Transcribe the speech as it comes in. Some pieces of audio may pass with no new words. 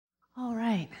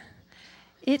right.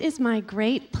 It is my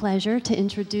great pleasure to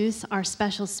introduce our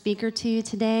special speaker to you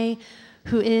today,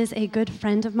 who is a good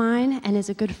friend of mine and is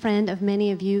a good friend of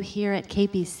many of you here at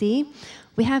KPC.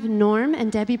 We have Norm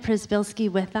and Debbie Przybylski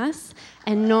with us.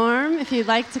 And Norm, if you'd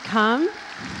like to come.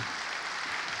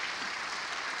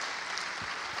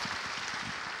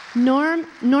 Norm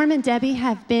and Debbie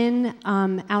have been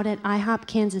out at IHOP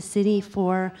Kansas City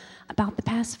for about the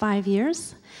past 5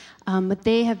 years. But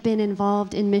they have been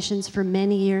involved in missions for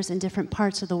many years in different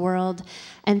parts of the world,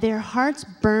 and their hearts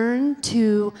burn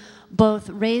to both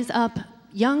raise up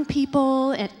young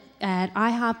people at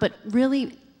IHOP, but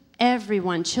really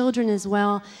everyone, children as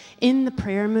well, in the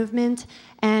prayer movement.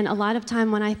 And a lot of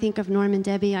time when I think of Norm and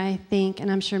Debbie, I think,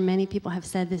 and I'm sure many people have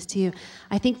said this to you,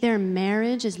 I think their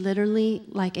marriage is literally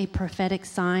like a prophetic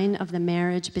sign of the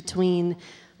marriage between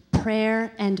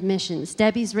prayer and missions.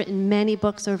 Debbie's written many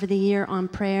books over the year on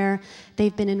prayer.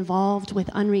 They've been involved with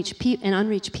an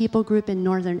unreached people group in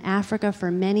Northern Africa for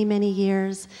many, many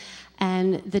years.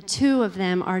 And the two of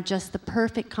them are just the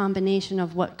perfect combination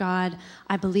of what God,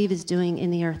 I believe, is doing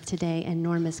in the earth today. And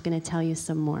Norm is going to tell you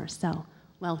some more. So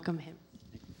welcome him.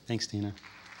 Thanks, Tina.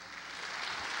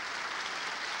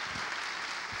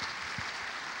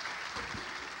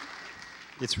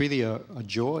 It's really a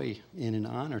joy and an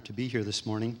honor to be here this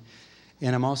morning,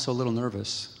 and I'm also a little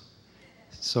nervous.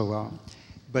 So,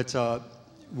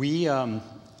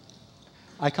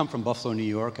 I come from Buffalo, New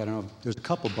York. I don't know, there's a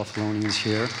couple Buffalonians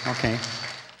here. Okay.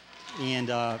 And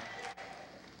I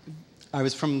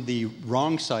was from the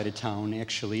wrong side of town,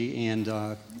 actually, and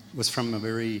was from a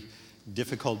very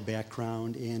difficult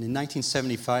background. And in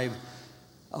 1975,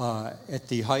 at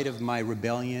the height of my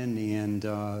rebellion and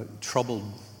troubled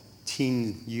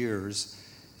teen years,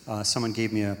 someone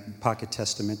gave me a pocket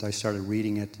testament. I started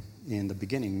reading it in the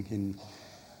beginning in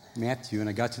Matthew, and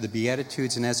I got to the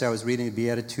Beatitudes, and as I was reading the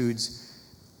Beatitudes,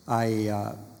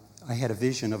 I had a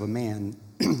vision of a man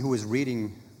who was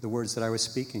reading the words that I was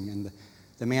speaking, and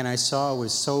the man I saw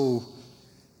was so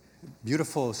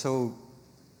beautiful, so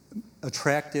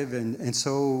attractive, and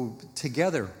so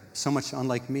together, so much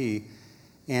unlike me.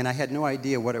 And I had no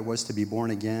idea what it was to be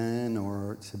born again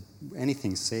or to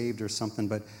anything saved or something.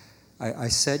 But I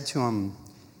said to him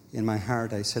in my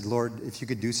heart, I said, Lord, if you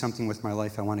could do something with my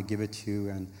life, I want to give it to you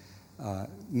and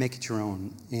make it your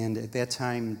own. And at that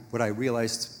time, what I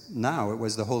realized now, it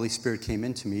was the Holy Spirit came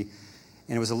into me.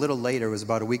 And it was a little later, it was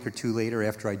about a week or two later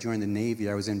after I joined the Navy.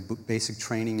 I was in basic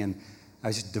training, and I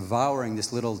was just devouring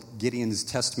this little Gideon's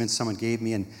Testament someone gave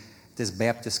me. And this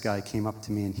Baptist guy came up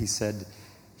to me, and he said,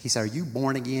 are you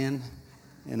born again?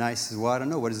 And I said, well, I don't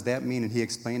know. What does that mean? And he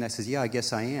explained. I said, yeah, I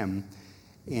guess I am.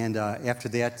 And after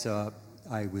that,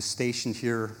 I was stationed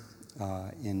here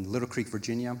in Little Creek,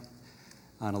 Virginia,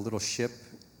 on a little ship,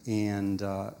 and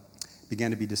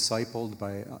began to be discipled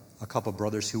by a couple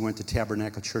brothers who went to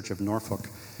Tabernacle Church of Norfolk.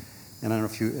 And I don't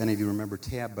know if any of you remember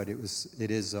Tab, but it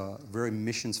is a very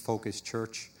missions-focused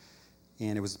church.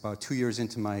 And it was about 2 years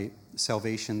into my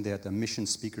salvation that a mission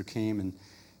speaker came, and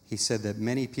he said that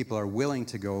many people are willing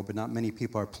to go, but not many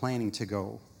people are planning to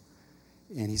go.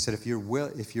 And he said, if you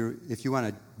want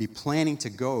to be planning to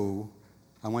go,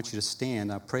 I want you to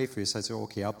stand. I'll pray for you. So I said,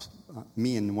 okay.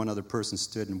 Me and one other person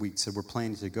stood, and we said, we're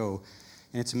planning to go.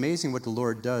 And it's amazing what the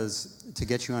Lord does to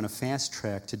get you on a fast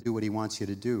track to do what he wants you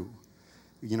to do.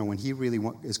 You know, when he really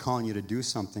is calling you to do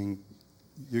something,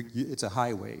 it's a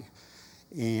highway.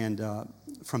 And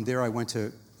from there, I went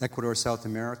to Ecuador, South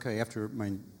America, after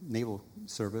my naval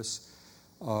service.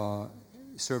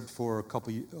 Served for a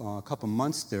couple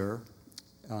months there.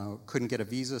 Couldn't get a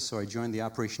visa, so I joined the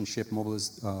Operation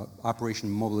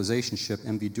Mobilization Ship,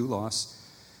 MV Doulos,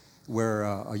 where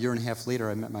a year and a half later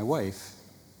I met my wife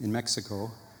in Mexico,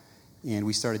 and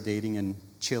we started dating in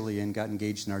Chile and got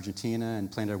engaged in Argentina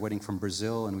and planned our wedding from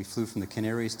Brazil, and we flew from the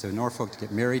Canaries to Norfolk to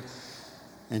get married.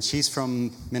 And she's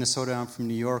from Minnesota, I'm from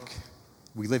New York.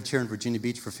 We lived here in Virginia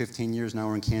Beach for 15 years. Now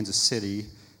we're in Kansas City,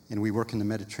 and we work in the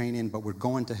Mediterranean, but we're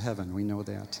going to heaven. We know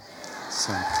that.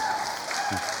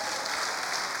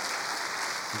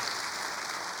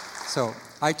 So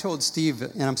I told Steve,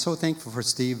 and I'm so thankful for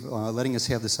Steve letting us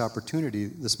have this opportunity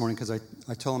this morning, because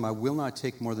I told him I will not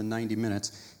take more than 90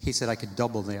 minutes. He said I could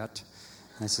double that.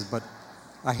 And I said, but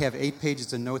I have 8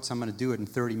 pages of notes. I'm going to do it in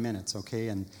 30 minutes, okay?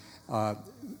 And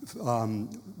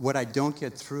what I don't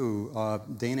get through,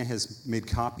 Dana has made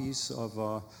copies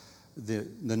of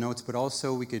the notes, but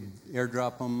also we could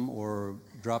airdrop them or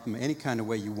drop them any kind of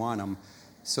way you want them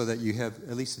so that you have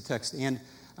at least the text. And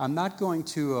I'm not going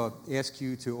to ask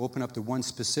you to open up to one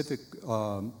specific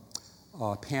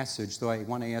passage, though I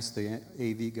want to ask the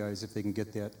AV guys if they can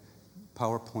get that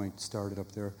PowerPoint started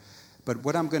up there. But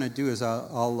what I'm going to do is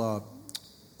I'll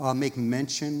make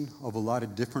mention of a lot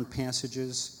of different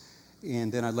passages,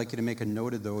 and then I'd like you to make a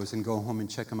note of those and go home and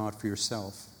check them out for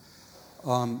yourself.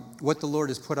 What the Lord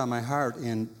has put on my heart,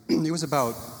 and it was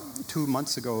about 2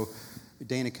 months ago,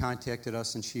 Dana contacted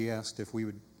us and she asked if we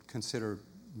would consider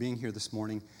being here this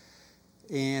morning.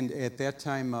 And at that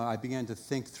time, I began to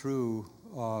think through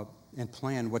and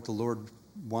plan what the Lord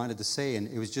wanted to say. And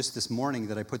it was just this morning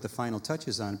that I put the final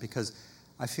touches on, because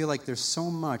I feel like there's so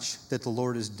much that the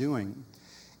Lord is doing.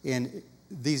 And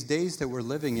these days that we're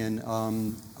living in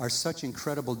are such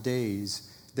incredible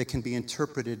days that can be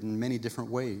interpreted in many different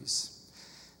ways.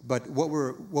 But what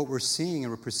we're seeing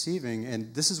and we're perceiving,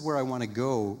 and this is where I want to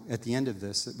go at the end of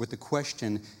this, with the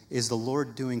question, is the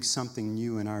Lord doing something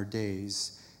new in our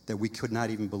days that we could not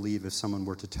even believe if someone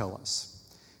were to tell us?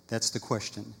 That's the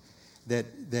question. That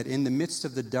in the midst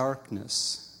of the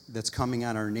darkness that's coming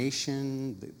on our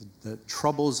nation, the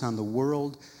troubles on the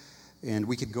world, and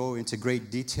we could go into great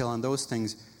detail on those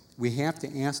things, we have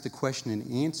to ask the question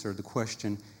and answer the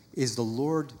question, is the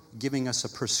Lord giving us a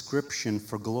prescription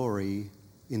for glory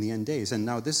in the end days? And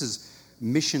now this is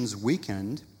Missions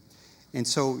Weekend, and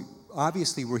so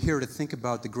obviously we're here to think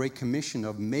about the Great Commission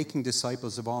of making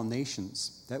disciples of all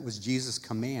nations. That was Jesus'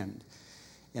 command.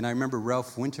 And I remember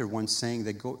Ralph Winter once saying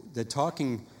that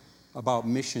talking about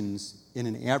missions in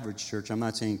an average church, I'm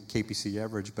not saying KPC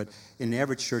average, but in an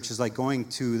average church is like going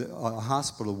to a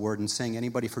hospital ward and saying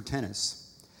anybody for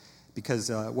tennis. Because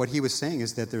what he was saying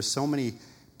is that there's so many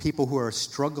people who are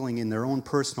struggling in their own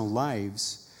personal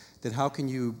lives that how can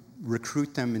you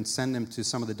recruit them and send them to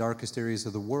some of the darkest areas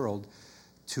of the world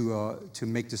to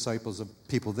make disciples of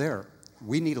people there?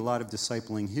 We need a lot of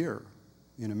discipling here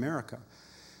in America.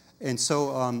 And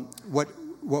so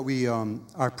what we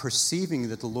are perceiving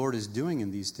that the Lord is doing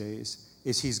in these days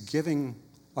is He's giving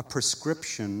a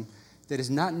prescription that is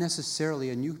not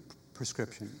necessarily a new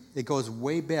prescription. It goes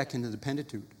way back into the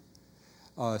Pentateuch,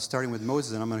 starting with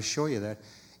Moses, and I'm going to show you that.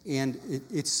 And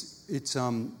it's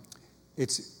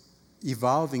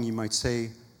evolving, you might say,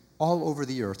 all over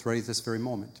the earth right at this very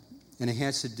moment. And it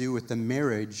has to do with the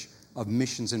marriage of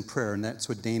missions and prayer, and that's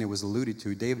what Dana was alluded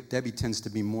to. Debbie tends to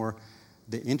be more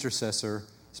the intercessor,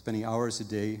 spending hours a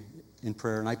day in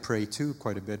prayer, and I pray too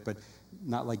quite a bit, but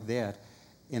not like that.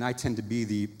 And I tend to be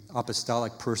the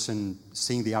apostolic person,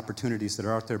 seeing the opportunities that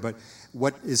are out there. But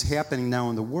what is happening now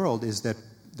in the world is that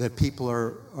the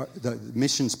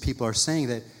missions people are saying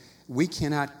that we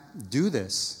cannot do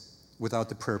this without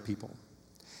the prayer people.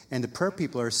 And the prayer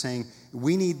people are saying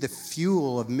we need the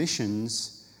fuel of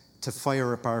missions to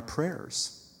fire up our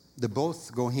prayers. They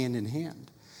both go hand in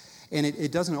hand. And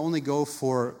it doesn't only go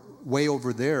for way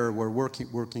over there, we're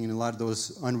working in a lot of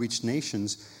those unreached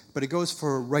nations, but it goes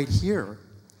for right here.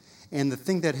 And the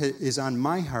thing that is on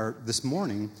my heart this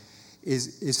morning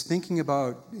is thinking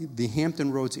about the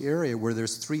Hampton Roads area where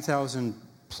there's 3,000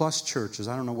 plus churches.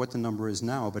 I don't know what the number is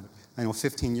now, but I know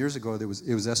 15 years ago it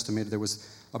was estimated there was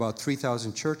about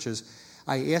 3,000 churches.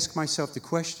 I ask myself the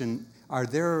question, are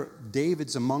there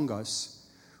Davids among us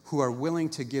who are willing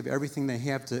to give everything they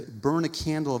have to burn a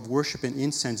candle of worship and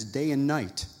incense day and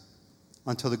night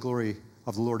until the glory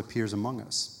of the Lord appears among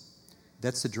us?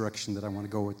 That's the direction that I want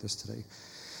to go with this today.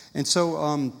 And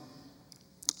so,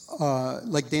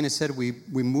 like Dana said, we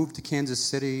moved to Kansas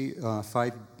City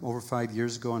over 5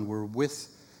 years ago, and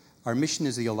our mission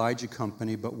is the Elijah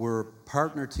Company, but we're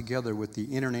partnered together with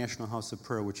the International House of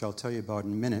Prayer, which I'll tell you about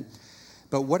in a minute.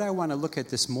 But what I want to look at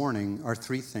this morning are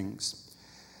three things.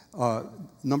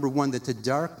 Number one, that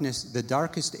the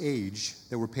darkest age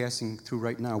that we're passing through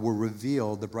right now will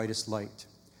reveal the brightest light.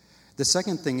 The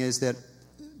second thing is that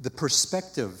the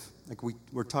perspective, like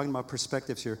we're talking about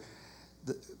perspectives here,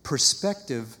 the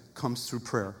perspective comes through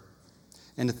prayer.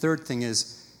 And the third thing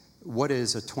is, what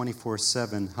is a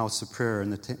 24/7 house of prayer in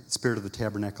the spirit of the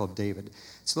tabernacle of David?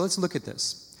 So let's look at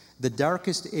this. The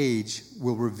darkest age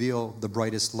will reveal the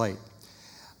brightest light.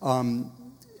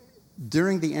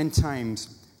 During the end times,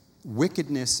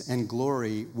 wickedness and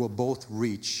glory will both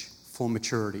reach full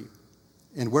maturity.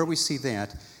 And where we see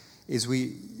that is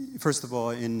first of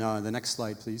all, in the next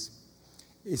slide, please.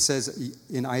 It says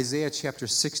in Isaiah chapter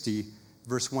 60,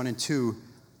 verse 1 and 2,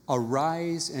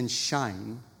 "Arise and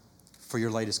shine, for your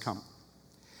light has come."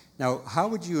 Now, how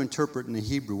would you interpret in the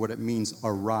Hebrew what it means,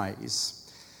 arise?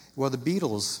 Well, the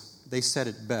Beatles, they said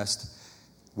it best.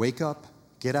 Wake up,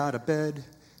 get out of bed,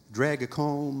 drag a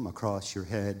comb across your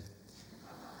head.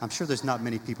 I'm sure there's not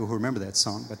many people who remember that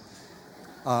song,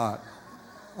 but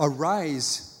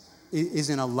arise is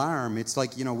an alarm. It's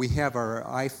like, we have our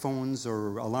iPhones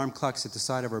or alarm clocks at the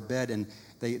side of our bed, and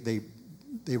they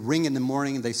ring in the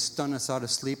morning, and they stun us out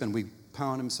of sleep, and we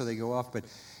pound them so they go off. But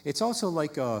it's also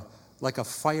like a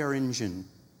fire engine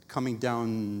coming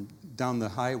down the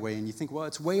highway, and you think, well,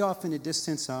 it's way off in the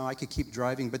distance, I could keep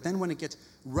driving. But then when it gets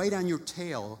right on your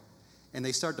tail, and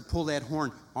they start to pull that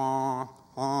horn,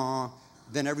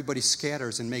 then everybody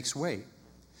scatters and makes way.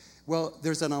 Well,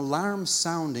 there's an alarm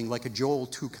sounding like a Joel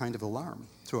 2 kind of alarm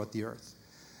throughout the earth,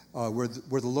 where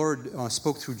the Lord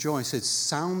spoke through Joel and said,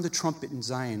 sound the trumpet in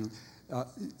Zion,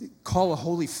 call a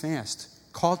holy fast,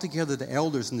 call together the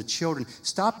elders and the children,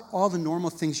 stop all the normal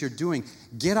things you're doing,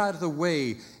 get out of the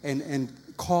way and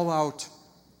call out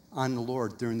on the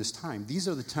Lord during this time. These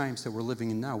are the times that we're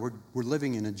living in now. We're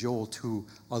living in a Joel 2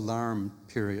 alarm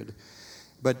period.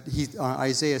 But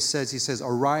Isaiah says,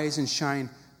 arise and shine,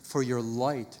 for your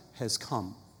light has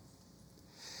come,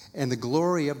 and the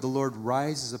glory of the Lord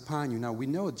rises upon you. Now, we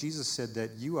know Jesus said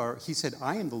that he said,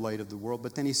 I am the light of the world,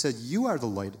 but then he said, you are the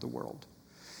light of the world.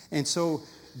 And so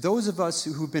those of us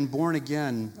who've been born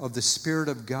again of the Spirit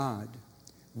of God,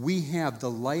 we have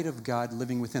the light of God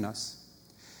living within us.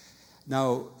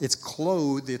 Now, it's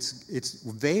clothed, it's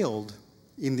veiled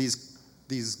in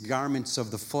these garments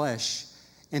of the flesh,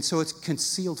 and so it's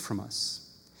concealed from us.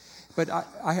 But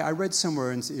I read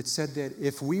somewhere, and it said that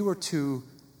if we were to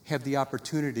have the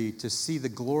opportunity to see the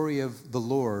glory of the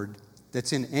Lord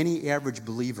that's in any average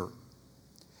believer,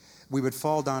 we would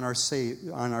fall down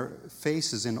on our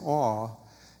faces in awe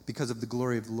because of the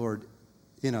glory of the Lord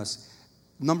in us.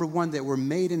 Number one, that we're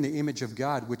made in the image of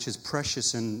God, which is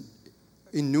precious and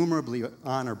innumerably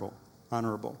honorable.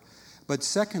 But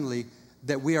secondly,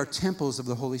 that we are temples of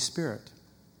the Holy Spirit.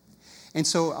 And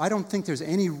so I don't think there's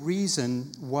any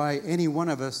reason why any one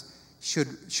of us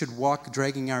should walk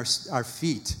dragging our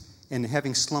feet and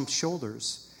having slumped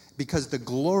shoulders, because the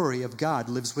glory of God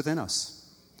lives within us.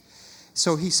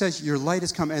 So he says, your light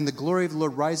has come, and the glory of the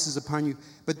Lord rises upon you.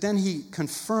 But then he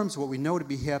confirms what we know to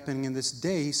be happening in this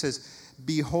day. He says,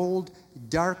 behold,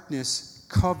 darkness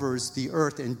covers the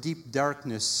earth, and deep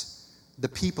darkness the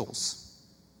peoples.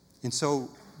 And so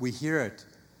we hear it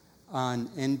on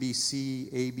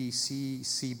NBC, ABC,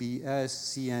 CBS,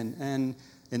 CNN,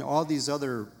 and all these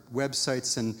other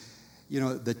websites, and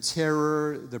the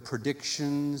terror, the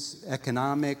predictions,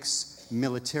 economics,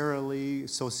 militarily,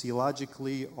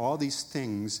 sociologically, all these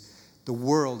things, the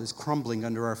world is crumbling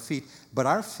under our feet. But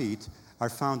our feet are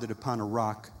founded upon a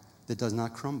rock that does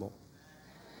not crumble.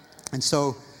 And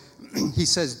so he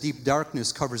says, deep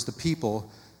darkness covers the people,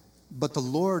 but the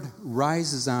Lord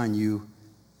rises on you,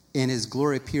 and his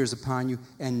glory appears upon you,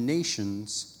 and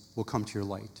nations will come to your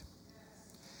light.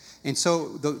 And so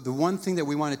the one thing that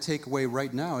we want to take away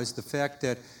right now is the fact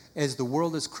that as the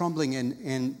world is crumbling,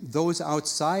 and those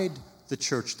outside the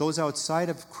church, those outside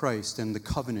of Christ and the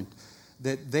covenant,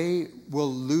 that they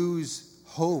will lose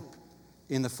hope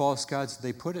in the false gods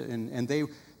they put it in, and they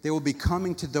will be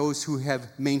coming to those who have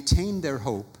maintained their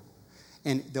hope,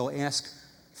 and they'll ask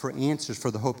for answers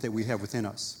for the hope that we have within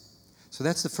us. So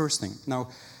that's the first thing. Now,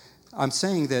 I'm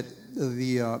saying that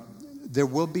there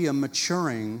will be a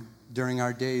maturing during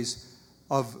our days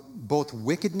of both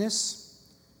wickedness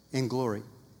and glory.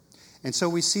 And so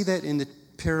we see that in the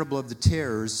parable of the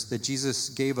tares that Jesus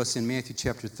gave us in Matthew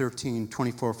chapter 13,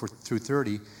 24 through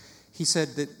 30. He said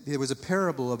that there was a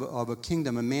parable of a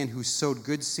kingdom, a man who sowed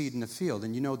good seed in the field.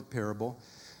 And you know the parable.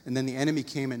 And then the enemy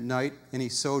came at night, and he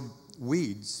sowed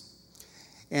weeds.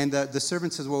 And the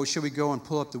servant says, well, should we go and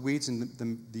pull up the weeds? And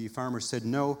the farmer said,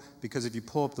 no, because if you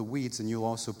pull up the weeds, then you'll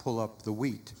also pull up the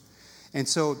wheat. And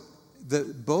so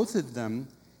both of them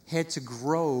had to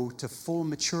grow to full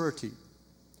maturity.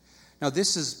 Now,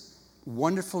 this is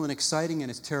wonderful and exciting, and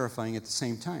it's terrifying at the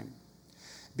same time.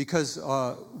 Because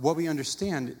what we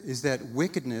understand is that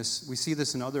wickedness, we see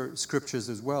this in other scriptures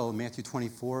as well, Matthew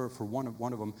 24 for one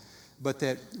of them, but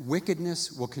that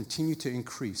wickedness will continue to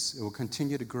increase. It will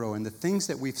continue to grow. And the things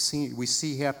that we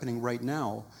see happening right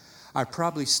now are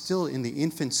probably still in the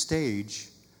infant stage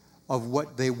of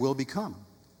what they will become.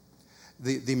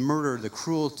 The murder, the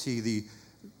cruelty,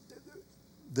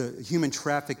 the human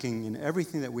trafficking, and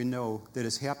everything that we know that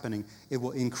is happening, it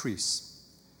will increase.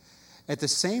 At the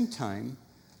same time,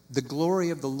 the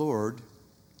glory of the Lord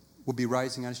will be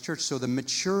rising on his church. So the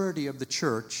maturity of the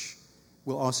church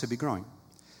will also be growing.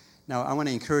 Now, I want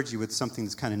to encourage you with something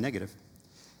that's kind of negative.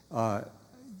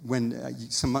 When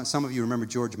some of you remember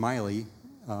George Miley,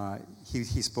 he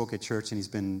spoke at church, and he's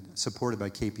been supported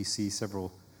by KPC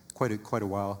quite a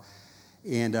while.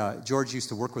 And George used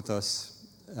to work with us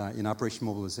in Operation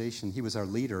Mobilization. He was our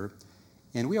leader,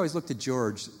 and we always looked at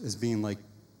George as being like,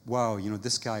 wow,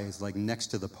 this guy is like next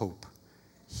to the Pope.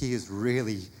 He is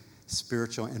really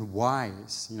spiritual and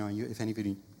wise. If any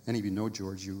of you know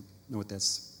George, you know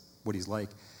what he's like.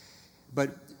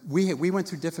 But we went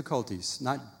through difficulties,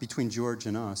 not between George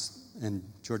and us, and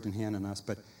George and Hannah and us,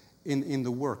 but in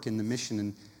the work, in the mission.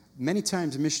 And many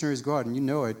times missionaries go out, and you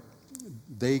know it,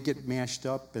 they get mashed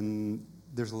up, and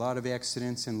there's a lot of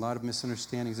accidents and a lot of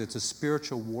misunderstandings. It's a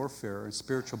spiritual warfare, a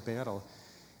spiritual battle.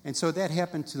 And so that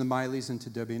happened to the Mileys and to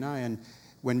Debbie and I. And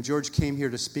when George came here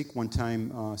to speak one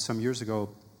time some years ago,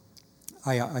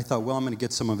 I thought, well, I'm going to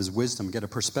get some of his wisdom, get a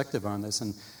perspective on this.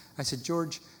 And I said,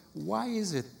 George, why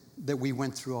is it that we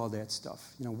went through all that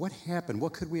stuff? You know, what happened?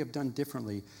 What could we have done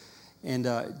differently? And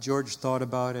George thought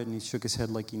about it, and he shook his head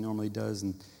like he normally does.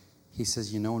 And he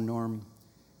says, you know, Norm,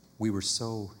 we were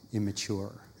so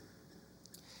immature.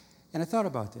 And I thought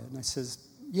about that, and I says,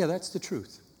 yeah, that's the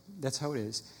truth. That's how it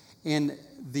is. And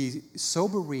the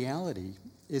sober reality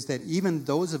is that even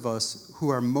those of us who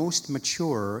are most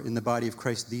mature in the body of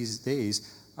Christ these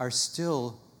days are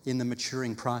still in the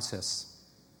maturing process.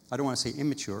 I don't want to say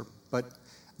immature, but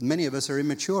many of us are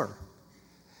immature.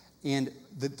 And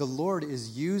the Lord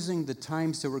is using the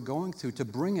times that we're going through to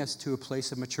bring us to a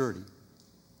place of maturity.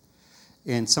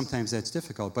 And sometimes that's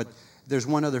difficult. But there's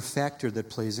one other factor that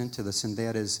plays into this, and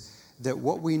that is that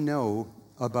what we know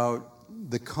about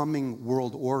the coming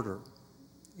world order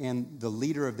and the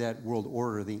leader of that world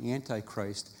order, the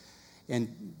Antichrist.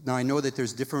 And now I know that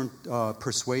there's different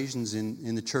persuasions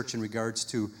in the church in regards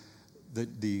to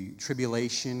the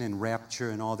tribulation and rapture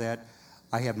and all that.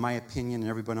 I have my opinion and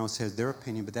everyone else has their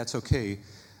opinion, but that's okay.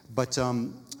 But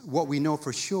what we know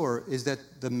for sure is that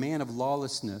the man of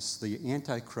lawlessness, the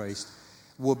Antichrist,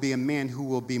 will be a man who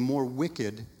will be more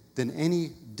wicked than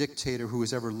any dictator who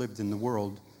has ever lived in the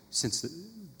world since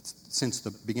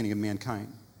the beginning of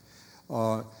mankind.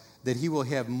 That he will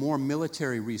have more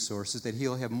military resources, that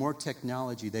he'll have more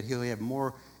technology, that he'll have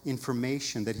more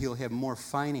information, that he'll have more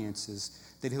finances,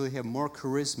 that he'll have more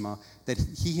charisma, that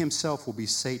he himself will be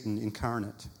Satan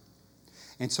incarnate.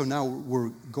 And so now we're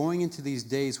going into these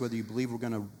days, whether you believe we're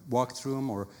going to walk through them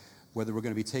or whether we're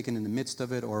going to be taken in the midst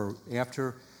of it or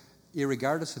after,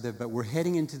 irregardless of that, but we're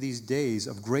heading into these days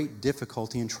of great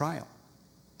difficulty and trial.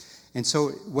 And so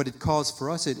what it calls for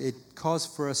us, it calls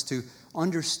for us to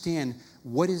understand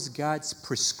what is God's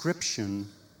prescription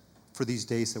for these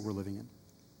days that we're living in.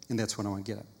 And that's what I want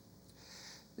to get at.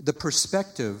 The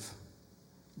perspective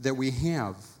that we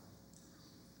have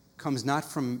comes not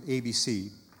from ABC,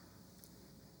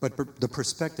 but the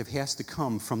perspective has to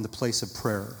come from the place of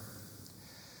prayer.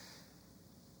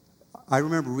 I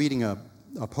remember reading a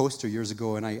poster years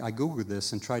ago, and I Googled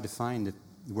this and tried to find it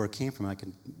where it came from. I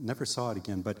never saw it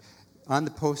again, but on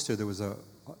the poster there was a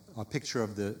picture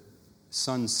of the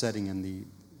sun setting and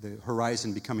the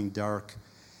horizon becoming dark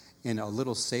in a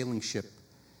little sailing ship,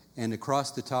 and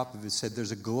across the top of it said,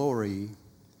 there's a glory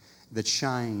that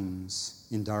shines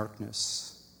in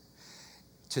darkness.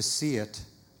 To see it,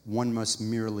 one must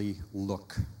merely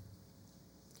look.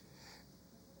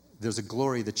 There's a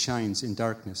glory that shines in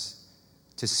darkness.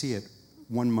 To see it,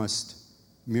 one must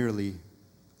merely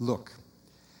look.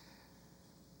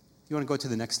 You want to go to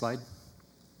the next slide?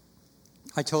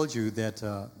 I told you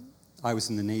that I was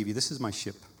in the Navy. This is my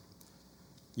ship,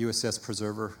 USS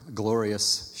Preserver, a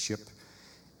glorious ship.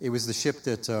 It was the ship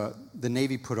that the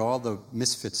Navy put all the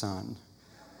misfits on,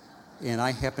 and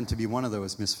I happened to be one of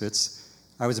those misfits.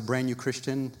 I was a brand new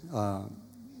Christian,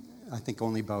 I think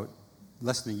only about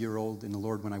less than a year old in the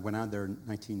Lord when I went out there in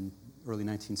early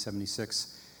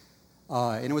 1976,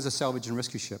 and it was a salvage and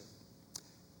rescue ship.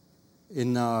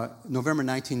 In November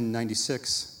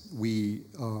 1996, we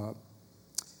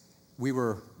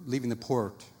were leaving the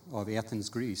port of Athens,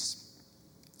 Greece.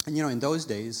 And, you know, in those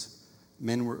days,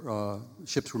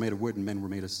 ships were made of wood and men were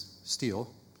made of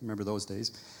steel. Remember those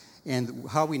days? And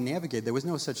how we navigate, there was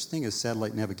no such thing as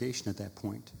satellite navigation at that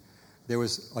point. There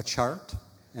was a chart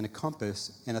and a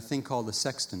compass and a thing called a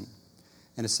sextant.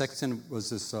 And a sextant was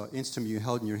this instrument you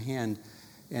held in your hand,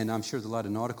 and I'm sure there's a lot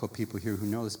of nautical people here who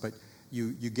know this, but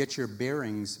you get your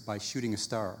bearings by shooting a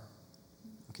star.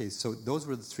 Okay, so those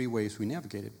were the three ways we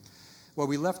navigated. Well,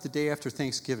 we left the day after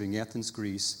Thanksgiving, Athens,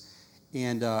 Greece,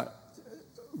 and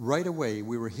right away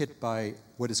we were hit by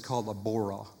what is called a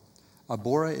bora. A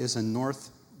bora is a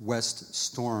northwest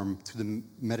storm through the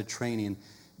Mediterranean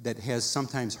that has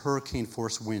sometimes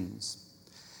hurricane-force winds.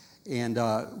 And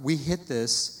we hit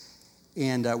this,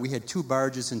 and we had two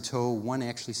barges in tow. One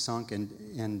actually sunk,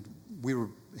 and we were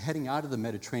heading out of the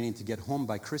Mediterranean to get home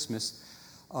by Christmas,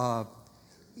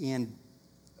 and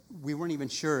we weren't even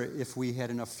sure if we had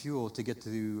enough fuel to get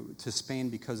to Spain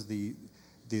because the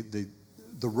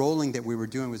rolling that we were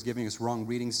doing was giving us wrong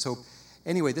readings. So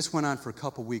anyway, this went on for a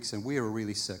couple weeks, and we were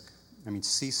really sick. I mean,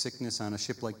 seasickness on a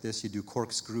ship like this, you do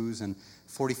corkscrews and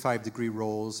 45-degree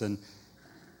rolls, and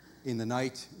in the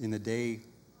night, in the day,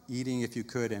 eating if you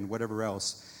could, and whatever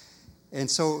else. And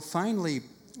so finally,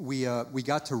 we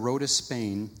got to Rota,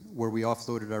 Spain, where we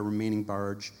offloaded our remaining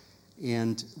barge,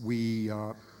 and we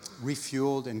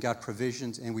refueled and got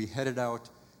provisions, and we headed out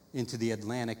into the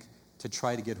Atlantic to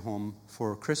try to get home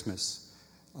for Christmas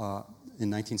in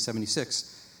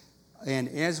 1976. And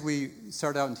as we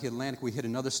started out into the Atlantic, we hit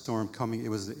another storm coming. It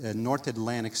was a North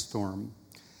Atlantic storm,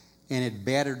 and it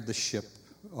battered the ship.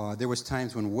 There was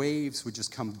times when waves would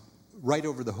just come right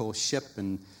over the whole ship,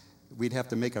 and we'd have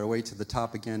to make our way to the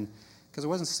top again, because it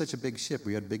wasn't such a big ship.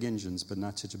 We had big engines, but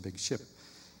not such a big ship.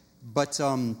 But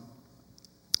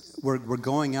we're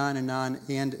going on,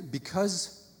 and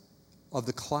because of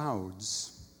the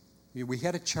clouds, we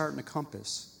had a chart and a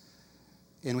compass,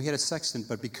 and we had a sextant,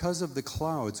 but because of the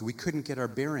clouds, we couldn't get our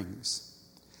bearings.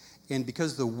 And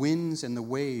because of the winds and the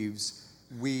waves,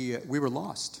 we were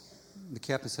lost. The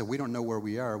captain said, "We don't know where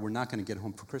we are. We're not going to get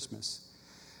home for Christmas."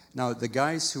 Now, the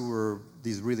guys who were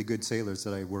these really good sailors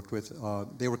that I worked with,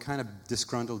 they were kind of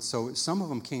disgruntled. So some of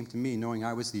them came to me knowing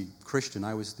I was the Christian,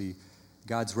 I was the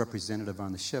God's representative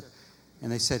on the ship.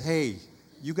 And they said, "Hey,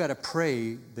 you got to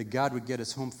pray that God would get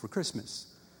us home for Christmas."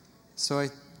 So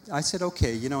I said,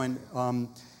 "Okay, and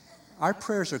our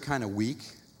prayers are kind of weak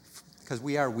because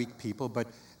we are weak people, but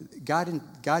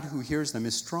God who hears them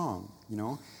is strong,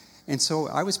 And so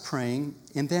I was praying,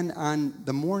 and then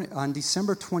on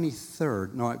December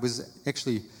 23rd, no, it was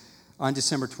actually on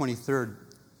December 23rd,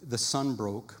 the sun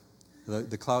broke,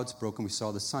 the clouds broke, and we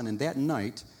saw the sun. And that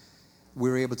night, we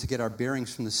were able to get our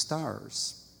bearings from the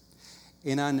stars.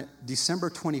 And on December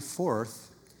 24th,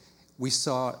 we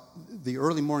saw, the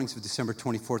early mornings of December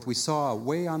 24th, we saw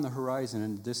way on the horizon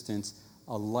in the distance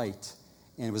a light,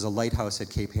 and it was a lighthouse at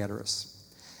Cape Hatteras.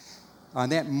 On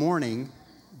that morning,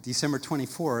 December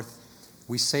 24th,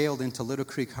 we sailed into Little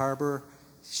Creek Harbor,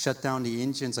 shut down the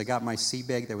engines. I got my sea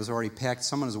bag that was already packed.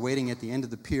 Someone was waiting at the end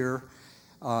of the pier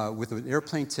with an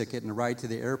airplane ticket and a ride to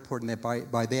the airport, and that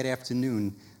by that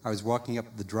afternoon, I was walking up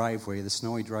the driveway, the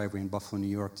snowy driveway in Buffalo, New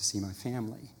York, to see my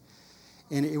family.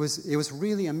 And it was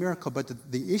really a miracle, but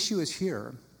the issue is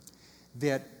here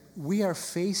that we are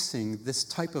facing this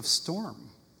type of storm.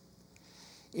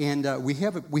 And we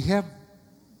have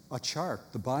a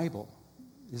chart. The Bible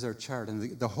is our chart,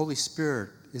 and the Holy Spirit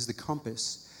is the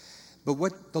compass. But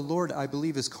what the Lord, I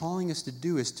believe, is calling us to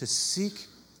do is to seek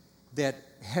that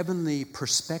heavenly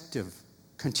perspective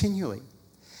continually.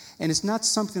 And it's not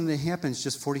something that happens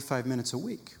just 45 minutes a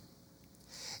week.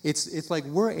 It's like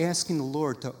we're asking the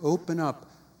Lord to open up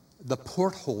the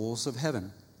portholes of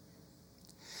heaven.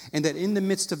 And that in the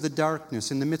midst of the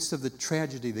darkness, in the midst of the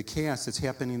tragedy, the chaos that's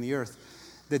happening in the earth,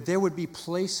 that there would be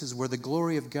places where the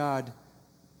glory of God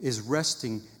is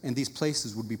resting, and these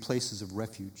places would be places of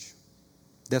refuge.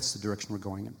 That's the direction we're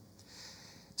going in.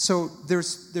 So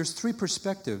there's three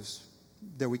perspectives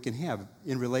that we can have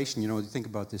in relation, to think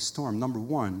about this storm. Number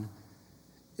one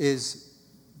is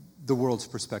the world's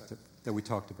perspective that we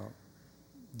talked about,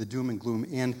 the doom and gloom,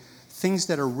 and things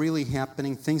that are really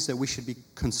happening, things that we should be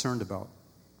concerned about.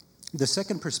 The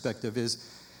second perspective is,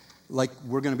 like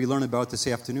we're going to be learning about this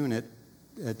afternoon at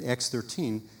Acts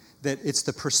 13, that it's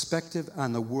the perspective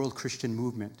on the world Christian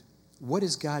movement. What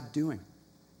is God doing?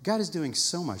 God is doing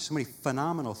so much. So many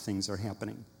phenomenal things are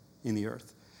happening in the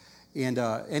earth. And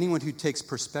anyone who takes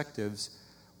perspectives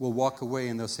will walk away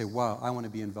and they'll say, wow, I want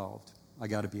to be involved. I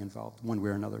got to be involved one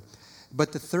way or another.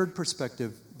 But the third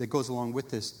perspective that goes along with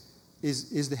this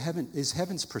is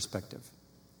heaven's perspective,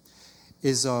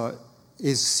 is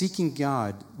seeking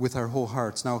God with our whole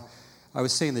hearts. Now, I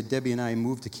was saying that Debbie and I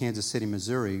moved to Kansas City,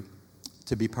 Missouri,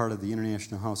 to be part of the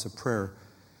International House of Prayer.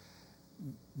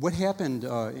 What happened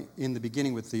in the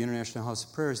beginning with the International House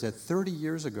of Prayer is that 30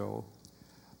 years ago,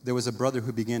 there was a brother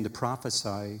who began to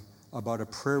prophesy about a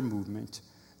prayer movement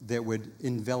that would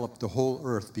envelop the whole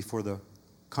earth before the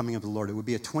coming of the Lord. It would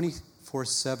be a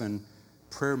 24/7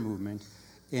 prayer movement,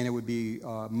 and it would be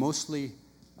mostly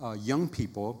young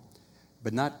people,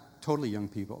 but not totally young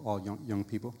people, all young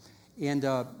people. And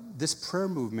this prayer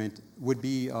movement would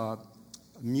be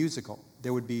musical.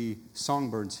 There would be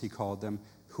songbirds, he called them,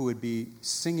 who would be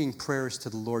singing prayers to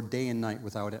the Lord day and night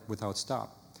without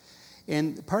stop.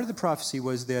 And part of the prophecy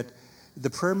was that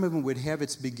the prayer movement would have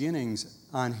its beginnings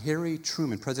on Harry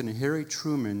Truman, President Harry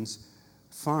Truman's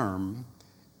farm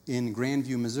in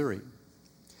Grandview, Missouri.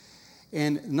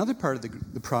 And another part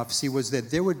of the prophecy was that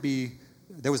there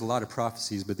was a lot of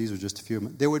prophecies, but these were just a few of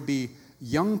them. There would be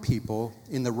young people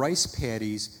in the rice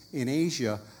paddies in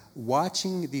Asia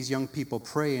watching these young people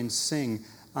pray and sing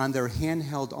on their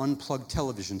handheld unplugged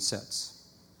television sets.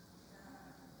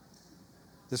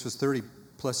 This was 30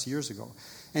 plus years ago.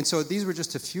 And so these were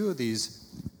just a few of these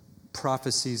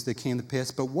prophecies that came to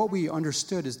pass. But what we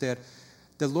understood is that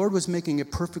the Lord was making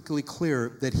it perfectly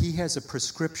clear that he has a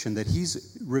prescription, that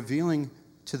he's revealing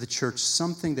to the church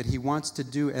something that he wants to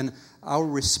do, and our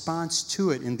response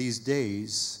to it in these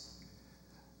days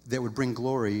that would bring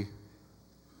glory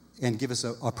and give us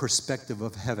a perspective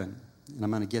of heaven. And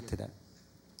I'm going to get to that.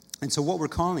 And so what we're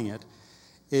calling it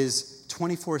is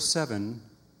 24/7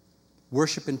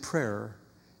 worship and prayer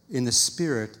in the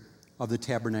spirit of the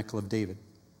tabernacle of David.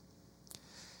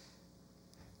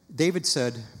 David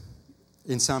said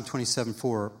in Psalm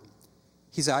 27:4,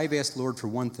 he said, I've asked the Lord for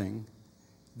one thing.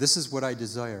 This is what I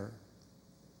desire.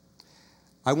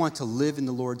 I want to live in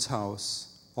the Lord's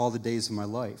house all the days of my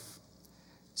life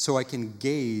so I can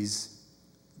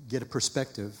get a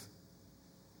perspective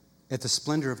at the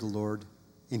splendor of the Lord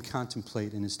and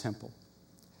contemplate in his temple.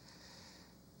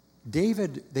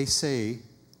 David, they say,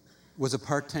 was a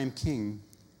part-time king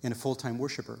and a full-time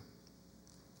worshiper.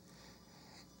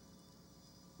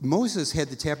 Moses had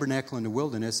the tabernacle in the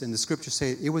wilderness, and the scriptures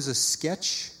say it was a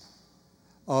sketch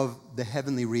of the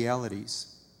heavenly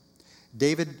realities.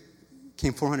 David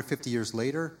came 450 years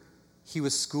later. He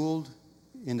was schooled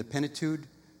in the Pentateuch.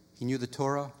 He knew the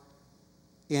Torah,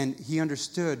 and he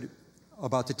understood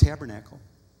about the tabernacle.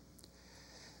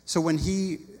 So when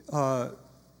he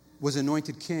was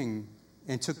anointed king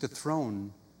and took the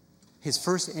throne, his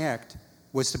first act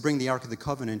was to bring the Ark of the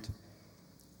Covenant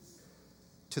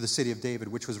to the city of David,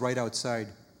 which was right outside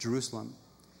Jerusalem.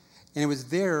 And it was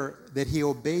there that he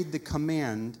obeyed the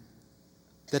command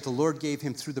that the Lord gave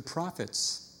him through the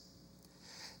prophets,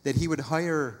 that he would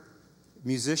hire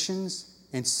musicians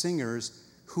and singers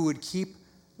who would keep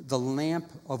the lamp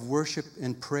of worship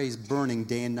and praise burning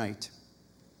day and night.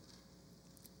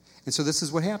 And so this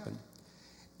is what happened.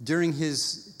 During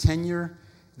his tenure,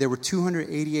 there were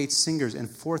 288 singers and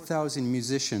 4,000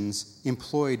 musicians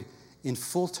employed in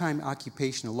full-time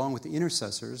occupation along with the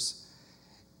intercessors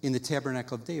in the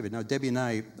tabernacle of David. Now, Debbie and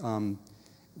I,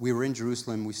 we were in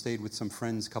Jerusalem. We stayed with some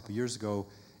friends a couple years ago,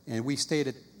 and we stayed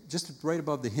at just right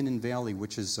above the Hinnom Valley,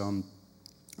 which is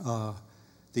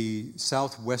the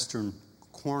southwestern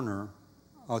corner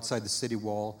outside the city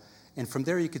wall. And from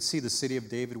there you could see the city of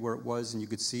David where it was, and you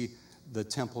could see the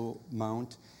Temple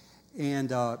Mount.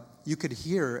 And you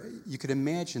could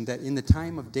imagine that in the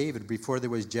time of David, before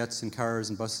there was jets and cars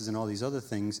and buses and all these other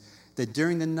things, that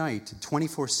during the night,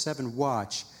 24/7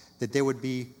 watch, that there would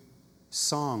be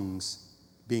songs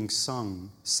being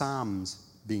sung, psalms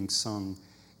being sung,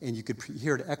 and you could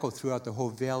hear it echo throughout the whole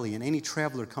valley, and any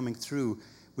traveler coming through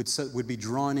would be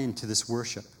drawn into this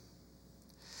worship.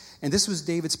 And this was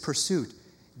David's pursuit.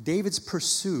 David's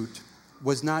pursuit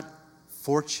was not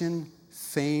fortune,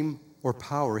 fame, or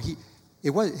power.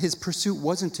 His pursuit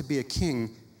wasn't to be a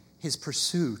king. His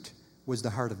pursuit was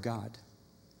the heart of God.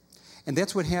 And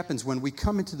that's what happens when we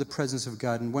come into the presence of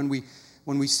God, and when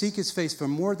we seek his face for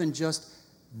more than just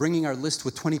bringing our list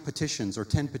with 20 petitions or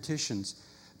 10 petitions,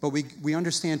 but we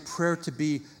understand prayer to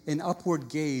be an upward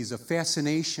gaze, a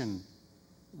fascination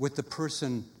with the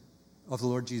person of the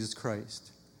Lord Jesus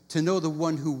Christ, to know the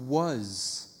one who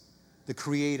was the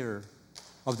creator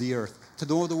of the earth, to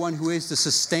know the one who is the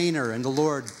sustainer and the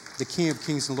Lord, the King of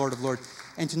kings and Lord of lords,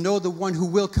 and to know the one who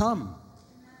will come.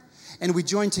 And we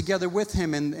join together with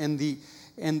him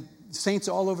and saints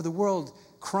all over the world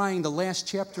crying the last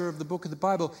chapter of the book of the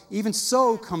Bible, even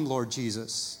so come Lord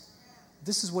Jesus.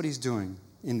 This is what he's doing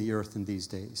in the earth in these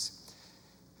days.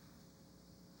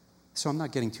 So I'm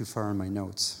not getting too far in my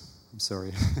notes. I'm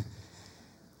sorry.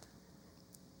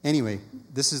 Anyway,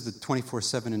 this is the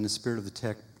 24/7 in the spirit of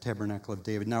the tabernacle of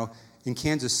David. Now, in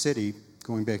Kansas City,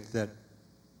 going back to that,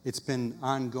 it's been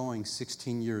ongoing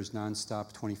 16 years,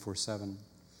 nonstop, 24/7.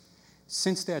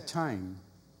 Since that time,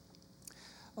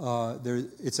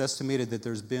 it's estimated that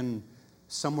there's been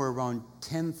somewhere around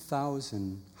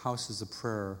 10,000 houses of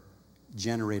prayer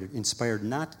generated, inspired,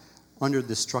 not under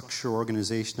the structure or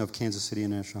organization of Kansas City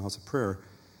International House of Prayer,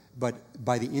 but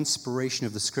by the inspiration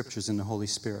of the Scriptures and the Holy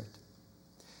Spirit.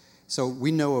 So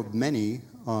we know of many,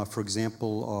 for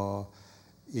example,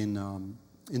 in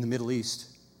the Middle East,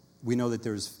 we know that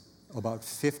there's about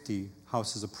 50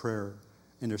 houses of prayer,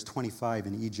 and there's 25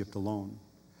 in Egypt alone.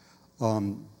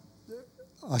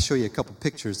 I'll show you a couple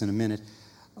pictures in a minute.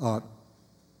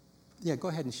 Yeah, go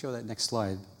ahead and show that next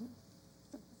slide.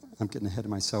 I'm getting ahead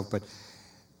of myself, but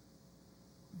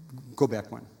go back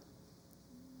one.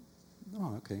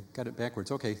 Oh, okay, got it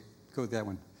backwards. Okay, go with that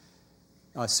one.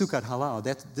 Sukkot Halal,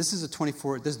 this is a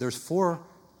 24, there's 4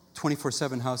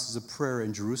 24/7 houses of prayer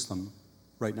in Jerusalem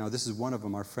right now. This is one of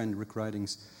them. Our friend Rick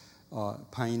Ridings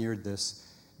pioneered this.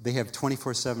 They have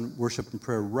 24/7 worship and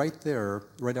prayer right there,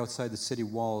 right outside the city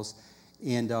walls.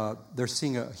 And they're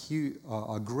seeing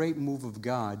a great move of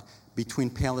God between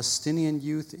Palestinian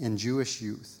youth and Jewish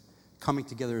youth coming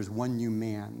together as one new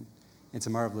man. It's a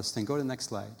marvelous thing. Go to the next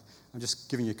slide. I'm just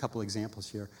giving you a couple examples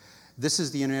here. This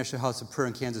is the International House of Prayer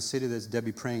in Kansas City. That's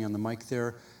Debbie praying on the mic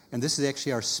there. And this is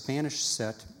actually our Spanish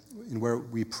set, in where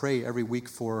we pray every week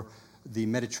for the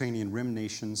Mediterranean Rim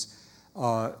nations.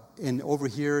 And over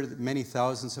here, many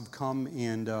thousands have come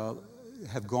and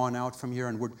have gone out from here.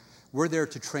 And we're there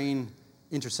to train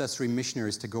intercessory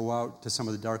missionaries to go out to some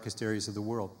of the darkest areas of the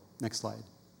world. Next slide.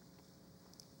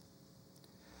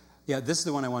 Yeah, this is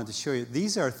the one I wanted to show you.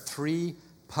 These are 3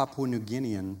 Papua New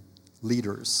Guinean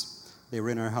leaders. They were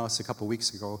in our house a couple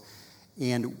weeks ago.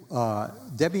 And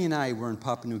Debbie and I were in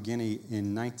Papua New Guinea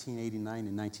in 1989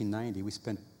 and 1990. We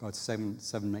spent about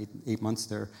 8 months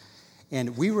there.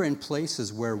 And we were in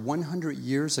places where 100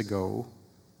 years ago,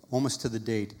 almost to the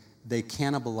date, they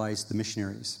cannibalized the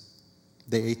missionaries.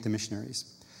 They ate the missionaries.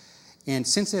 And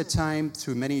since that time,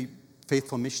 through many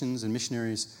faithful missions and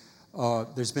missionaries,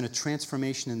 there's been a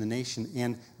transformation in the nation.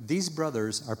 And these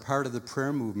brothers are part of the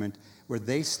prayer movement where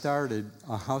they started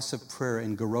a house of prayer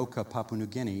in Goroka, Papua New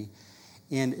Guinea.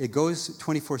 And it goes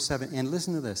 24/7. And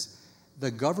listen to this.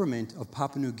 The government of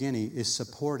Papua New Guinea is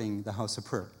supporting the house of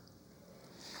prayer.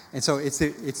 And so it's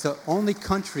the only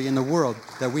country in the world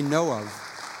that we know of,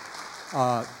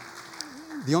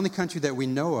 the only country that we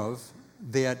know of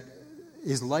that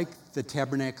is like the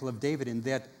Tabernacle of David in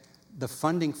that the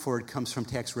funding for it comes from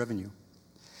tax revenue.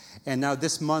 And now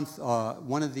this month,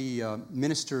 one of the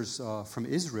ministers from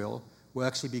Israel will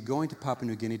actually be going to Papua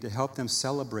New Guinea to help them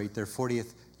celebrate their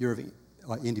 40th year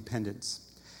of independence.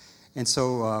 And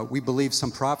so we believe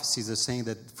some prophecies are saying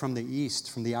that from the east,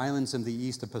 from the islands in the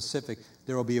east, the Pacific,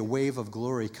 there will be a wave of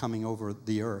glory coming over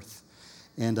the earth.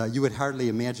 And you would hardly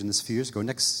imagine this a few years ago.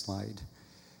 Next slide.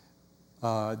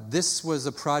 This was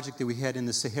a project that we had in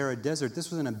the Sahara Desert. This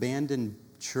was an abandoned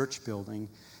church building.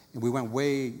 And we went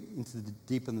way into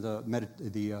deep in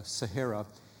the Sahara.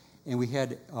 And we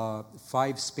had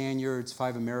 5 Spaniards,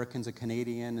 5 Americans, a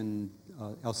Canadian, and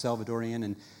El Salvadorian,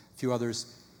 and a few others.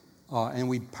 And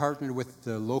we partnered with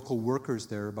the local workers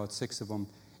there, about 6 of them.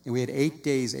 And we had 8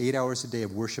 days, 8 hours a day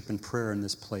of worship and prayer in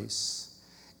this place.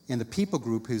 And the people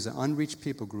group, who's an unreached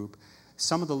people group,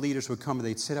 some of the leaders would come and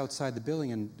they'd sit outside the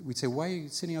building. And we'd say, "Why are you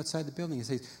sitting outside the building?"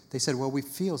 They said, "Well, we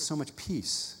feel so much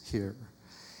peace here."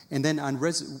 And then on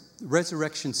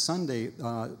Resurrection Sunday,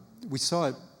 we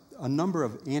saw a number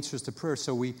of answers to prayer.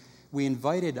 So we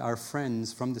invited our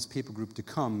friends from this people group to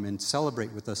come and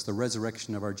celebrate with us the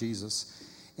resurrection of our Jesus.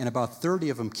 And about 30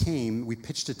 of them came. We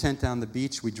pitched a tent on the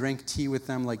beach. We drank tea with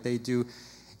them like they do.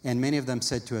 And many of them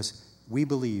said to us, "We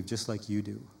believe just like you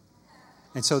do."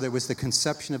 And so there was the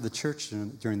conception of the church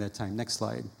during that time. Next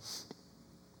slide.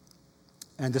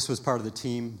 And this was part of the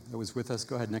team that was with us.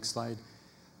 Go ahead, next slide.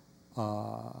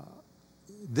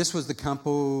 This was the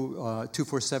Campo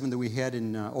 247 that we had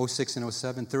in 06 and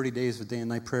 07, 30 days of day and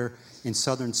night prayer in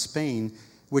southern Spain,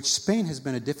 which Spain has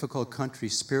been a difficult country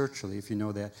spiritually, if you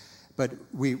know that. But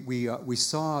we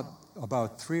saw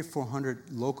about 300 or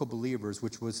 400 local believers,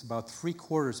 which was about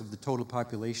 3/4 of the total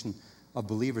population of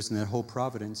believers in that whole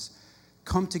province,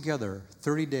 come together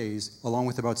 30 days, along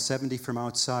with about 70 from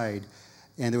outside.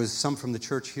 And there was some from the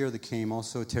church here that came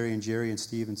also, Terry and Jerry and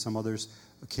Steve and some others,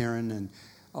 Karen and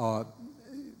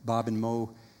Bob and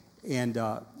Mo. And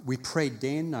we prayed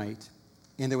day and night,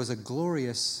 and there was a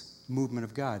glorious movement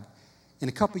of God. And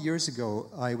a couple years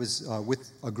ago, I was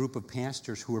with a group of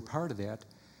pastors who were part of that,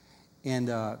 and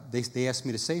they asked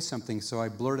me to say something, so I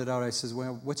blurted out, I said,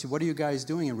 "Well, what are you guys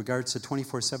doing in regards to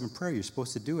 24/7 prayer? You're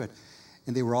supposed to do it."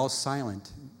 And they were all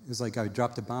silent. It was like I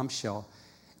dropped a bombshell.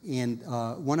 And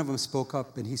one of them spoke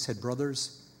up, and he said,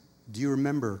 "Brothers, do you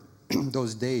remember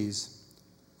those days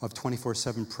of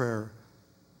 24/7 prayer,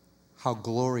 how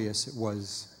glorious it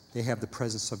was? They have the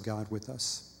presence of God with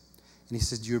us." And he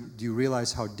said, do you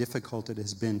realize how difficult it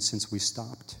has been since we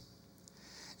stopped?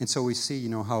 And so we see,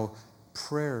 how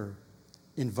prayer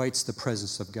invites the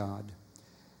presence of God.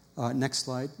 Next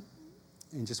slide.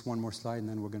 And just one more slide, and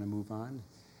then we're going to move on.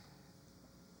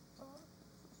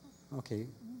 Okay.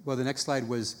 Well, the next slide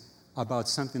was about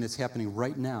something that's happening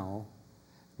right now,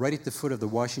 right at the foot of the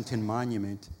Washington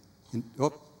Monument.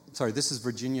 This is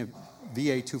Virginia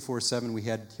VA 247 we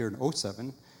had here in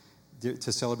 07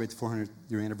 to celebrate the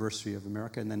 400-year anniversary of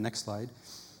America. And then next slide.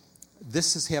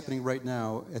 This is happening right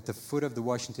now at the foot of the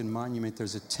Washington Monument.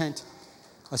 There's a tent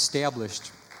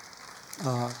established.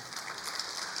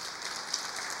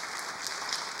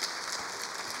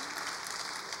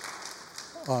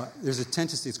 There's a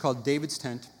tent, it's called David's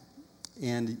Tent,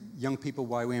 and young people,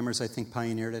 YWAMers, I think,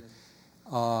 pioneered it.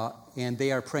 And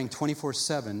they are praying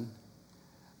 24/7,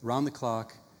 around the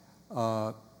clock,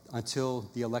 until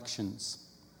the elections.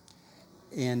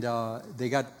 And they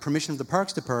got permission from the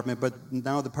Parks Department, but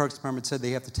now the Parks Department said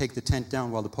they have to take the tent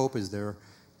down while the Pope is there,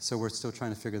 so we're still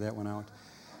trying to figure that one out.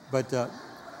 But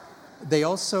they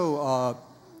also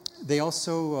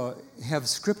have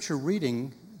scripture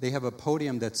reading. They have a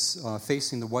podium that's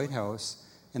facing the White House,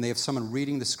 and they have someone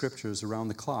reading the scriptures around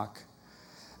the clock.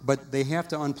 But they have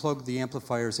to unplug the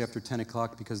amplifiers after 10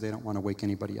 o'clock because they don't want to wake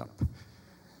anybody up.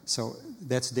 So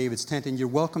that's David's tent, and you're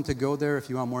welcome to go there. If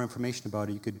you want more information about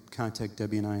it, you could contact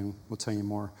Debbie and I, and we'll tell you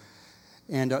more.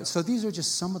 And so these are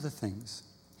just some of the things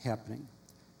happening.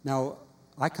 Now,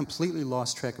 I completely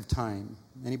lost track of time.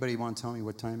 Anybody want to tell me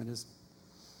what time it is?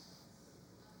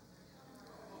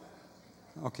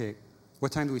 Okay.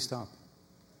 What time do we stop?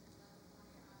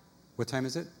 What time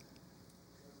is it?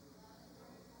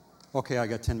 Okay, I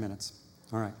got 10 minutes.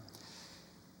 All right.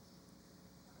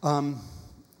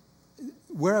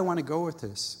 Where I want to go with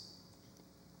this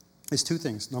is two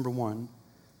things. Number one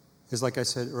is, like I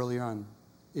said earlier on,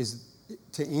 is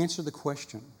to answer the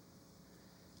question,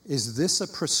 is this a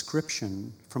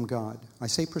prescription from God? I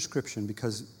say prescription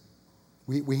because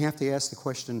we have to ask the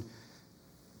question,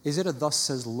 is it a thus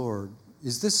says the Lord?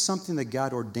 Is this something that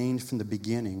God ordained from the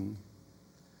beginning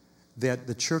that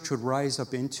the church would rise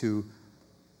up into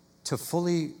to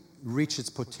fully reach its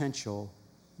potential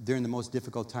during the most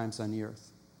difficult times on the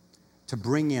earth, to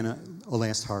bring in a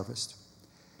last harvest?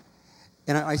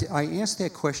 And I asked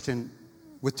that question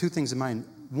with two things in mind.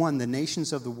 One, the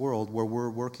nations of the world where we're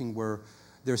working, where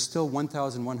there's still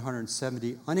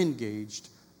 1,170 unengaged,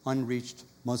 unreached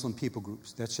Muslim people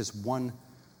groups. That's just one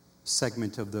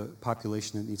segment of the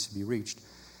population that needs to be reached.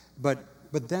 But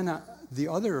then the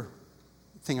other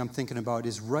thing I'm thinking about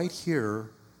is right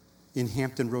here in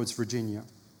Hampton Roads, Virginia.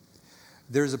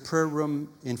 There's a prayer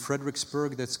room in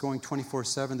Fredericksburg that's going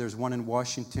 24/7. There's one in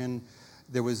Washington.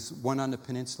 There was one on the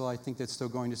peninsula, I think, that's still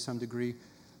going to some degree.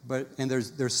 And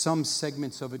there's some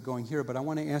segments of it going here. But I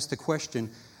want to ask the question,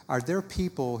 are there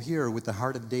people here with the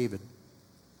heart of David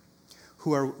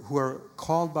who are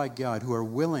called by God, who are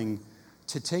willing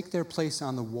to take their place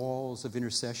on the walls of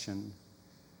intercession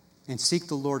and seek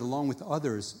the Lord along with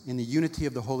others in the unity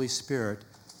of the Holy Spirit,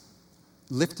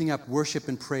 lifting up worship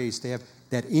and praise, to have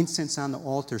that incense on the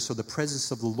altar so the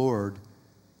presence of the Lord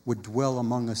would dwell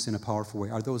among us in a powerful way?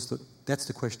 That's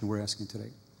the question we're asking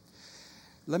today.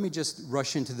 Let me just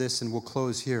rush into this and we'll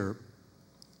close here.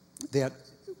 That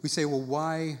we say, well,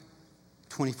 why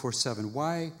 24/7?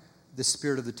 Why the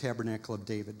spirit of the tabernacle of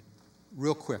David?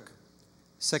 Real quick.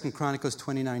 2 Chronicles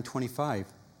 29:25.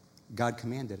 God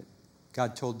commanded it.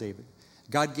 God told David.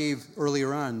 God gave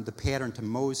earlier on the pattern to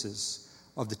Moses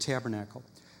of the tabernacle.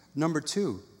 Number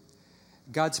two,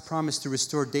 God's promise to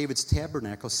restore David's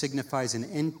tabernacle signifies an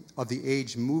end of the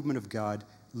age movement of God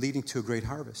leading to a great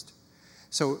harvest.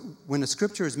 So when the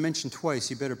scripture is mentioned twice,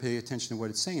 you better pay attention to what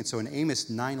it's saying. So in Amos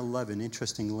 9:11,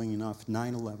 interestingly enough,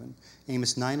 9:11,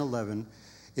 Amos 9:11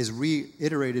 is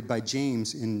reiterated by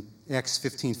James in Acts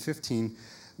 15:15,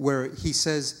 where he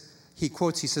says,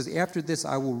 after this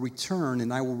I will return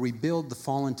and I will rebuild the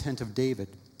fallen tent of David,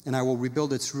 and I will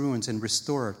rebuild its ruins and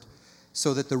restore it,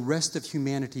 so that the rest of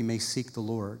humanity may seek the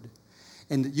Lord.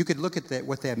 And you could look at that,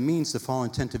 what that means, the fallen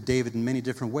tent of David, in many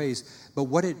different ways. But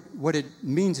what it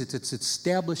means is it's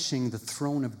establishing the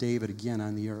throne of David again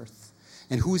on the earth.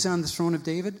 And who's on the throne of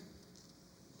David?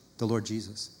 The Lord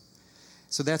Jesus.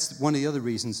 So that's one of the other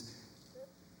reasons.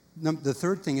 The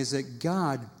third thing is that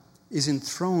God is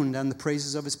enthroned on the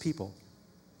praises of his people.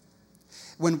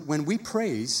 When we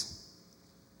praise,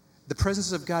 the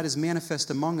presence of God is manifest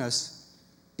among us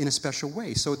in a special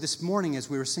way. So this morning, as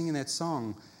we were singing that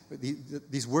song,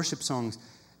 these worship songs,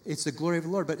 it's the glory of the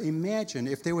Lord. But imagine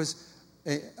if there was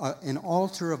an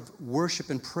altar of worship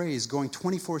and praise going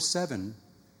 24/7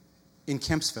 in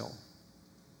Kempsville,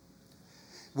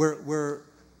 where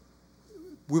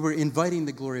we were inviting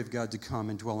the glory of God to come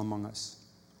and dwell among us.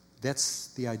 That's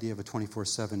the idea of a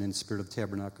 24/7 in the spirit of the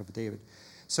tabernacle of David.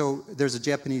 So there's a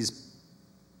Japanese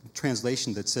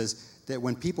translation that says that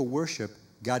when people worship,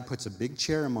 God puts a big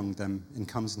chair among them and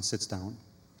comes and sits down.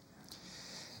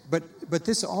 But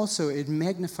this also, it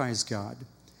magnifies God,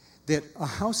 that a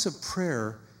house of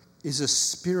prayer is a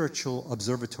spiritual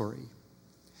observatory.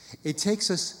 It takes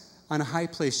us on a high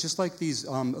place, just like these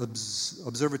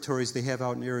observatories they have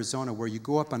out in Arizona, where you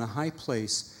go up on a high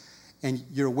place and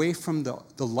you're away from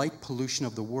the light pollution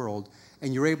of the world,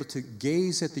 and you're able to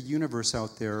gaze at the universe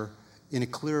out there in a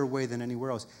clearer way than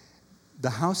anywhere else. The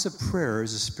house of prayer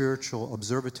is a spiritual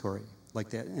observatory like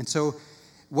that. And so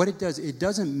what it does, it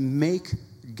doesn't make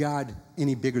God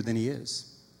any bigger than he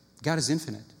is. God is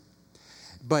infinite.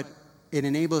 But it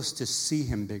enables us to see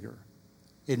him bigger.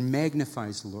 It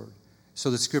magnifies the Lord.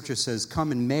 So the scripture says,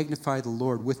 come and magnify the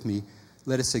Lord with me.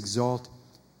 Let us exalt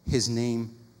his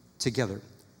name together.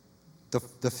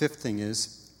 The fifth thing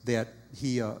is that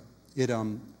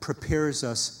it prepares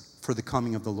us for the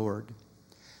coming of the Lord.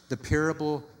 The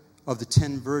parable of the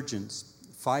 10 virgins.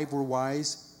 5 were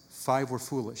wise, 5 were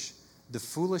foolish. The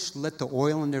foolish let the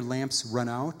oil in their lamps run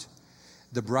out.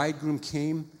 The bridegroom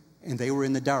came, and they were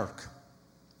in the dark.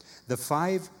 The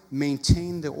 5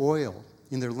 maintained the oil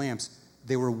in their lamps.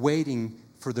 They were waiting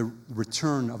for the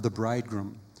return of the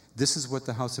bridegroom. This is what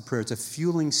the house of prayer is. It's a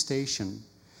fueling station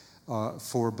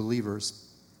for believers.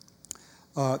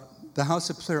 The house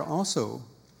of prayer also,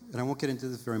 and I won't get into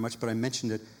this very much, but I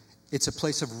mentioned it, it's a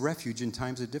place of refuge in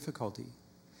times of difficulty.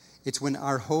 It's when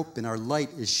our hope and our light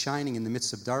is shining in the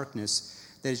midst of darkness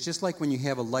that it's just like when you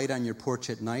have a light on your porch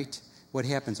at night. What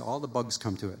happens? All the bugs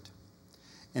come to it.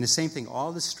 And the same thing,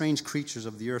 all the strange creatures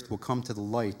of the earth will come to the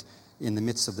light in the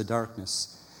midst of the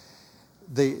darkness.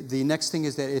 The next thing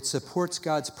is that it supports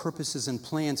God's purposes and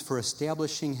plans for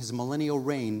establishing his millennial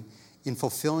reign in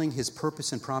fulfilling his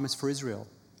purpose and promise for Israel.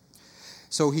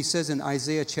 So he says in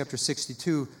Isaiah chapter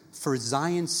 62, for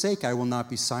Zion's sake I will not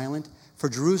be silent. For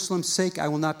Jerusalem's sake I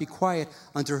will not be quiet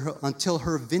until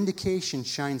her vindication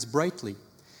shines brightly.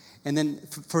 And then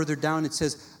further down it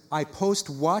says, I post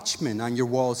watchmen on your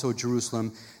walls, O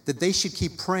Jerusalem, that they should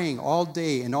keep praying all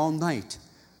day and all night.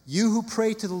 You who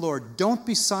pray to the Lord, don't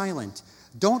be silent.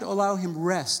 Don't allow him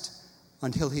rest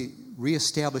until he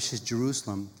reestablishes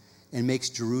Jerusalem and makes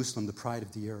Jerusalem the pride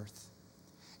of the earth.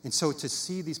 And so to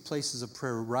see these places of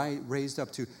prayer raised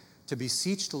up to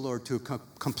beseech the Lord to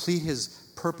complete his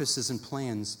purposes and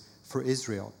plans for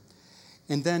Israel.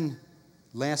 And then,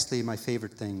 lastly, my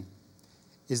favorite thing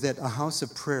is that a house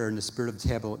of prayer in the spirit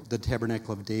of the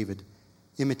tabernacle of David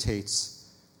imitates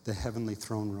the heavenly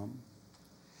throne room.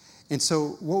 And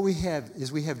so what we have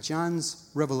is we have John's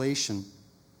revelation,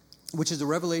 which is a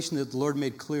revelation that the Lord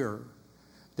made clear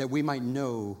that we might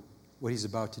know what he's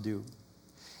about to do.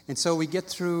 And so we get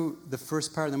through the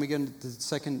first part, and then we get into the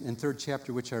second and third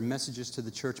chapter, which are messages to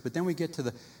the church. But then we get to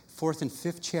the fourth and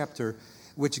fifth chapter,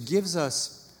 which gives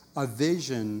us a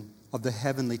vision of the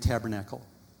heavenly tabernacle.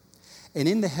 And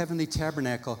in the heavenly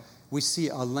tabernacle, we see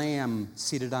a lamb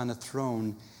seated on a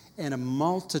throne and a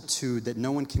multitude that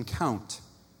no one can count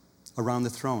around the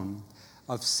throne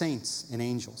of saints and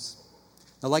angels.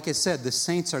 Now, like I said, the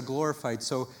saints are glorified,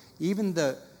 so even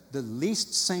the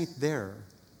least saint there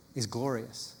is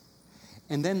glorious.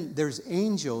 And then there's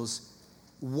angels,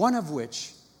 one of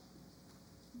which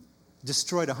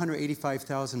destroyed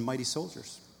 185,000 mighty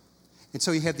soldiers. And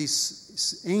so you have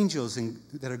these angels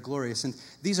that are glorious. And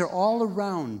these are all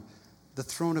around the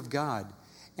throne of God.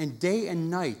 And day and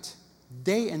night,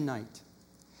 they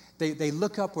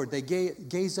look upward, they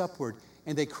gaze upward,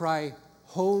 and they cry,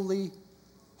 holy,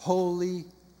 holy,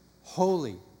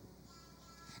 holy.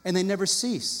 And they never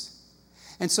cease.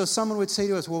 And so someone would say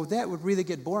to us, well, that would really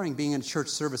get boring being in a church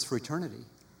service for eternity.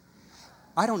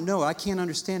 I don't know. I can't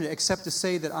understand it except to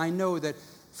say that I know that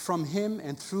from him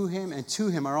and through him and to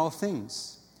him are all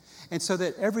things. And so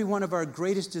that every one of our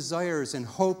greatest desires and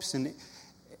hopes and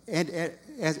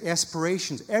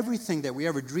aspirations, everything that we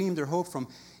ever dreamed or hoped from,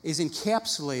 is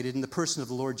encapsulated in the person of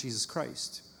the Lord Jesus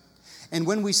Christ. And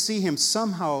when we see him,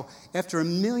 somehow, after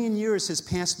 1,000,000 years has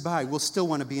passed by, we'll still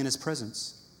want to be in his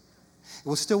presence.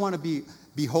 We'll still want to be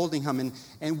beholding him.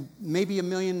 And maybe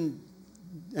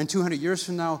 1,200,000 years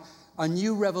from now, a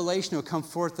new revelation will come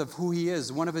forth of who he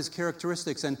is, one of his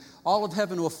characteristics, and all of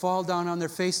heaven will fall down on their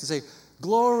face and say,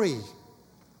 glory.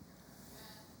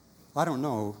 I don't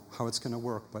know how it's going to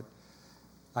work, but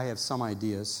I have some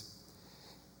ideas.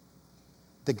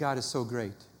 That God is so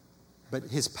great. But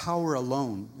his power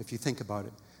alone, if you think about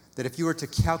it, that if you were to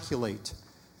calculate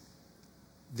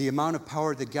the amount of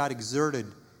power that God exerted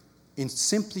in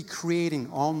simply creating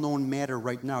all known matter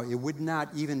right now, it would not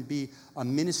even be a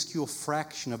minuscule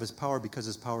fraction of his power, because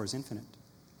his power is infinite.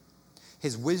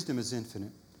 His wisdom is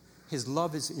infinite. His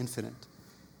love is infinite.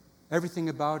 Everything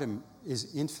about him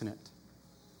is infinite.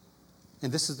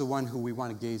 And this is the one who we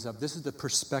want to gaze up. This is the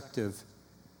perspective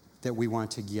that we want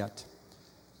to get.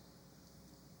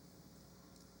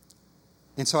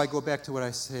 And so I go back to what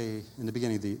I say in the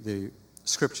beginning, the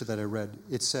scripture that I read.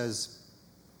 It says,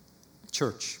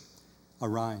 church,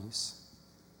 arise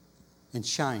and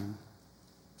shine,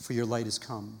 for your light has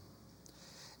come.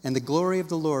 And the glory of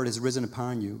the Lord has risen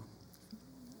upon you.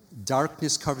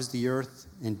 Darkness covers the earth,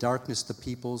 and darkness the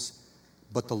peoples,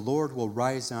 but the Lord will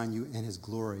rise on you, and his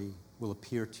glory will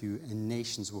appear to you, and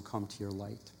nations will come to your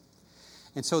light.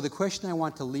 And so the question I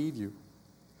want to leave you,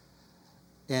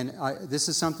 and this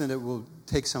is something that will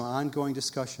take some ongoing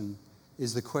discussion,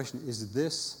 is the question, is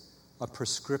this a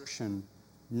prescription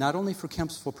not only for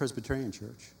Kempsville Presbyterian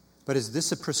Church, but is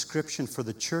this a prescription for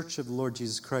the Church of the Lord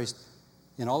Jesus Christ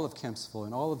in all of Kempsville,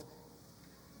 in all of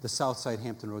the Southside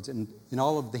Hampton Roads, and in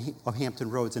all of Hampton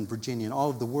Roads and Virginia, and all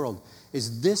of the world?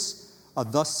 Is this a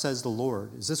thus says the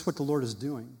Lord? Is this what the Lord is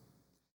doing?